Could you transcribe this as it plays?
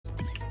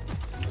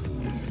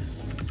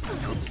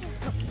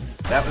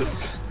That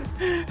was...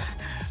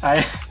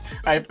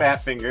 I fat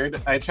fingered.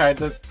 I tried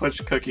to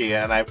push Cookie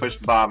and I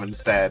pushed Bomb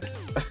instead.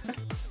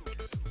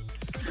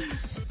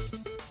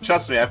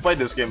 Trust me, I've played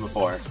this game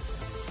before.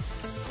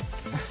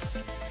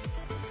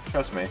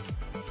 Trust me.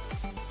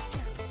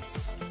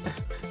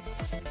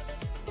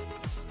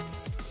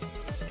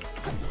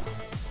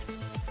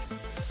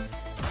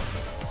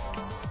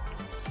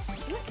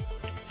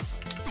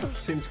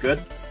 Seems good.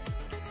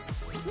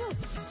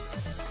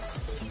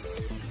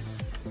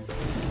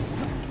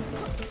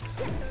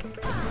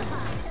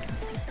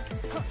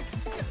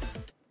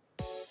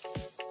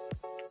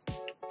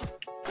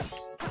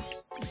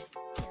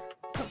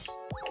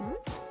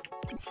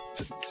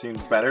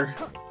 Seems better.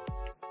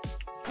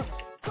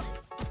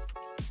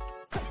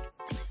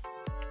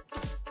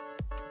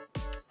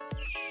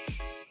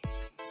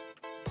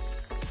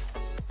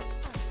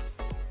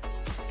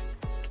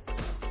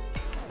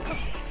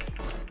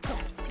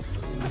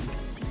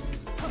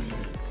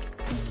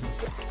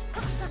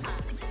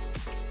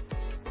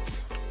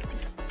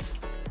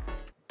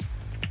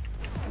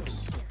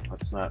 Oops.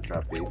 Let's not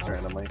drop beats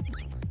randomly.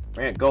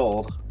 Man,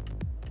 gold.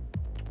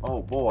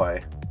 Oh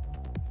boy.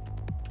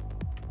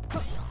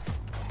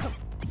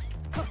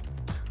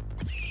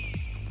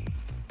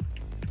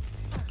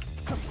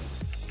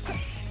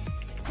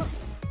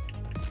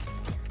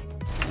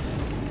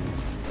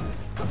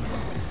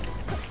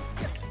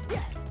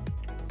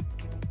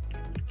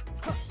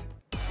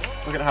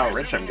 Look at how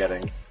rich I'm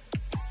getting.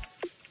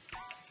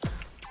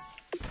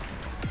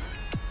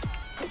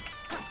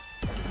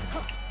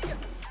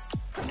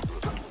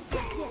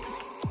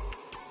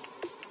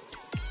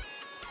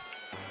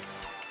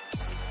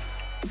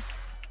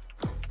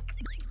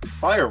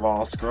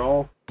 Fireball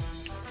scroll?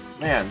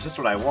 Man, just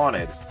what I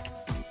wanted.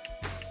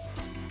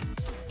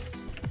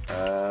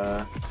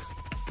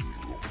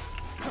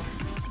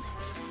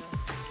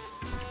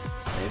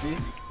 Maybe?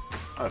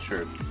 Oh,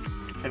 sure.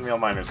 Pinwheel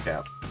Miner's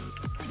Cap.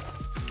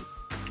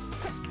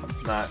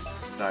 Let's not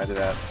die to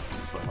that.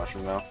 That's my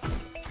mushroom now.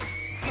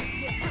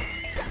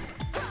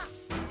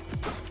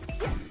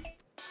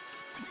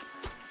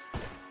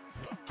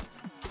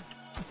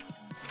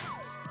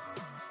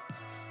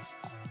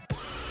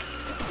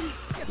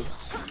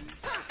 Oops.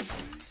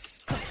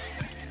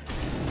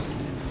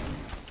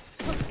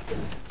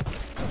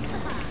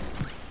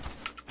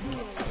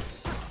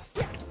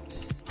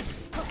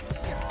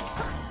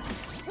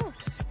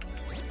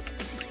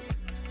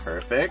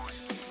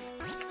 Perfect.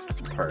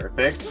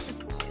 Perfect.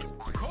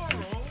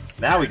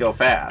 Now we go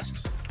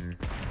fast.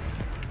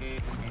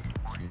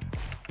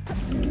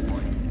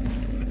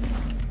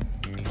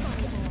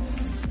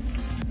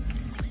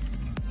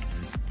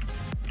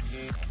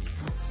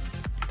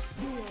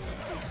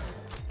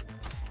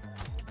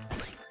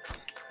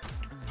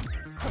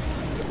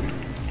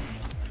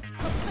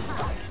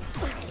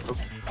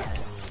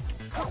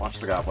 Watch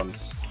the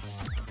goblins.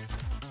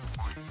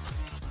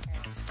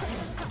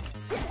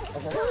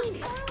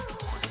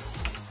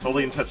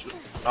 Totally in touch.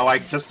 Oh, I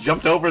just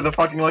jumped over the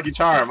fucking Lucky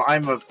Charm.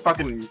 I'm a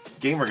fucking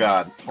gamer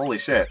god. Holy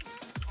shit.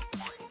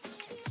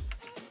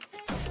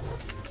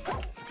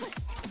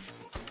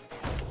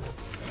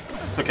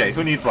 It's okay.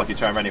 Who needs Lucky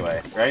Charm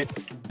anyway, right?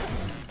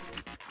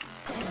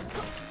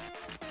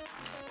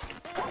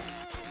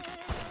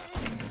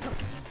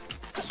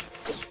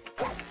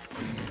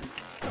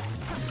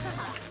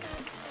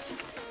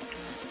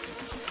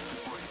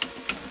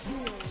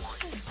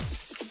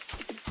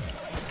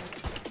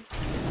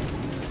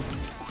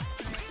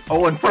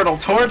 Oh, Infernal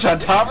Torch on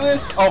top of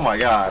this? Oh my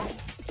god.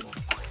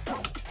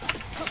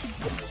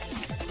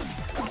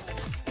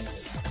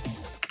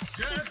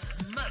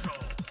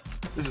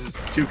 This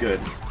is too good.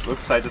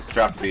 Whoops, I just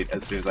dropped a beat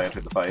as soon as I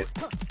entered the fight.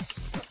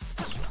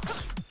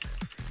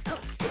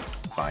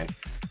 It's fine.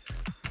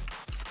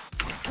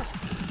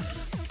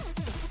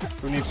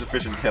 Who needs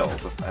efficient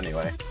kills,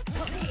 anyway?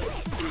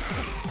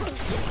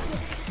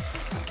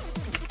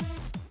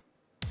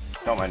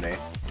 Don't mind me.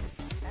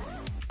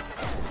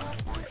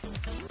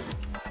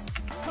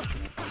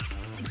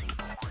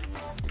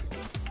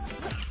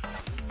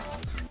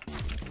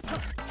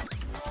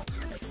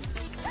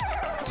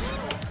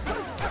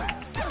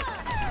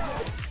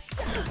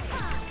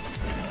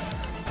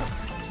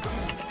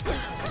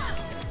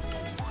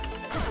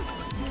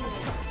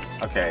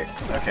 Okay,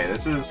 okay,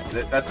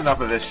 that's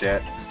enough of this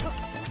shit.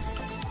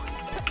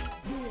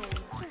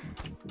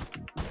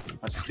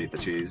 Let's just eat the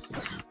cheese.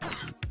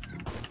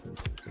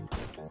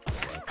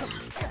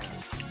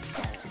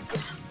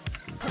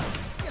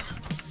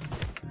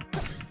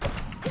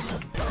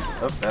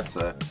 Oh, that's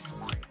a...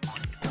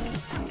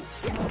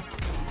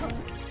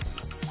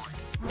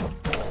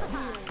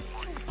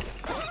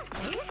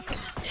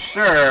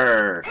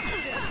 Sure!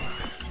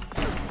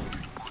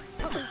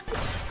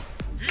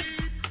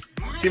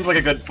 Seems like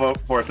a good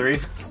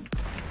 4-3.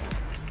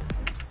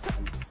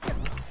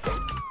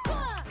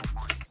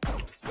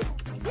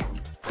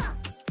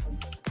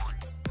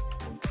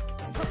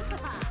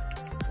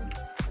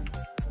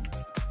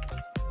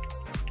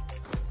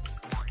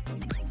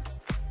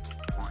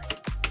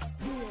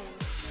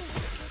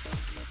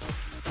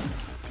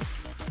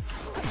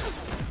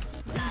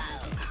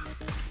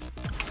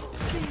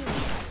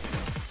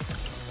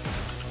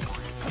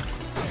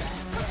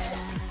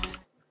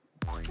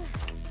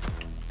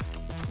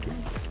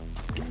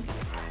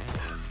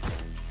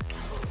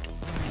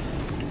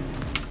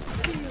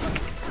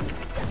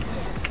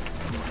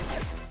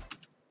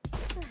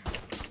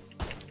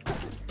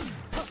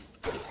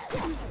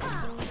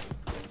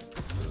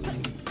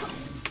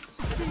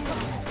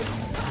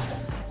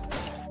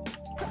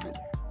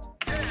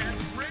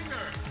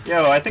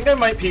 Yo, I think I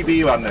might PB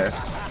you on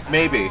this.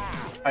 Maybe.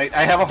 I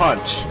have a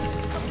hunch.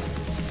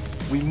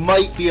 We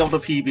might be able to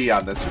PB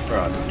on this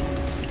run.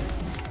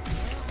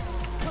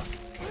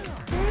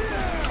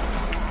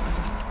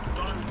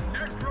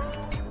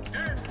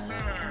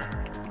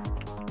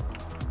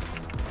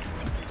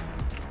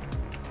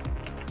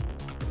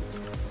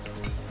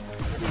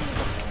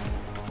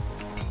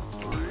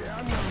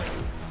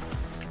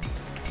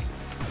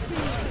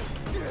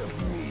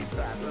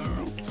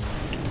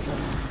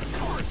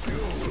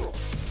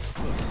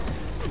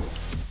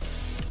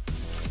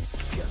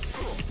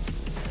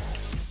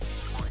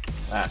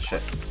 Ah,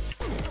 shit.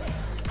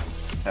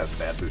 That was a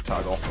bad boot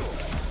toggle.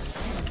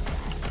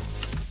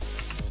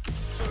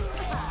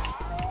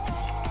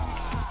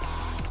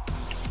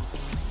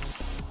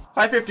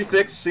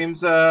 $5.56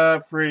 seems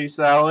pretty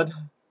solid.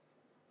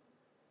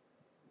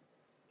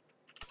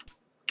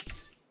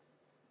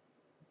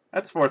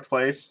 That's 4th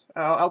place.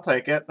 I'll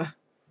take it.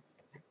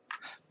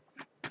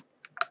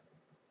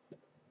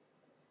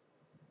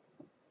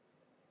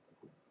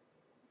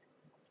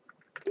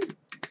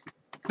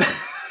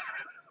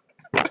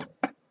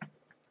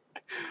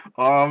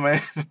 Oh man,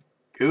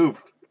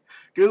 Goof.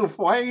 Goof,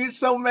 why are you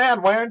so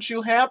mad? Why aren't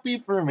you happy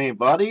for me,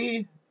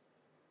 buddy?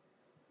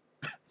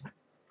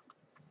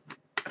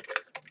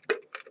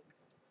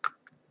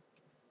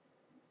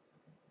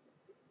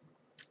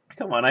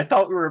 Come on, I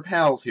thought we were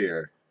pals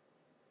here.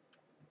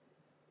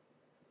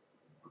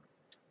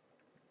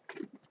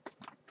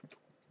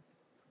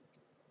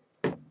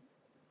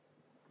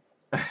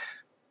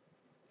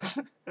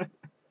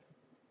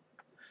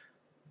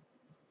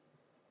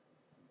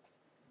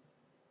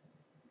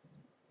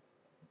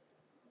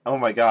 Oh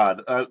my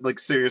god, like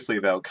seriously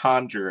though,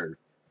 Conjurer.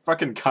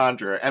 Fucking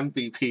Conjurer,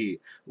 MVP.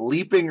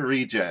 Leaping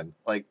regen.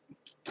 Like,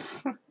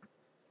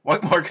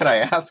 what more could I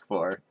ask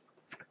for?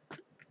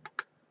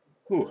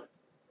 Whew.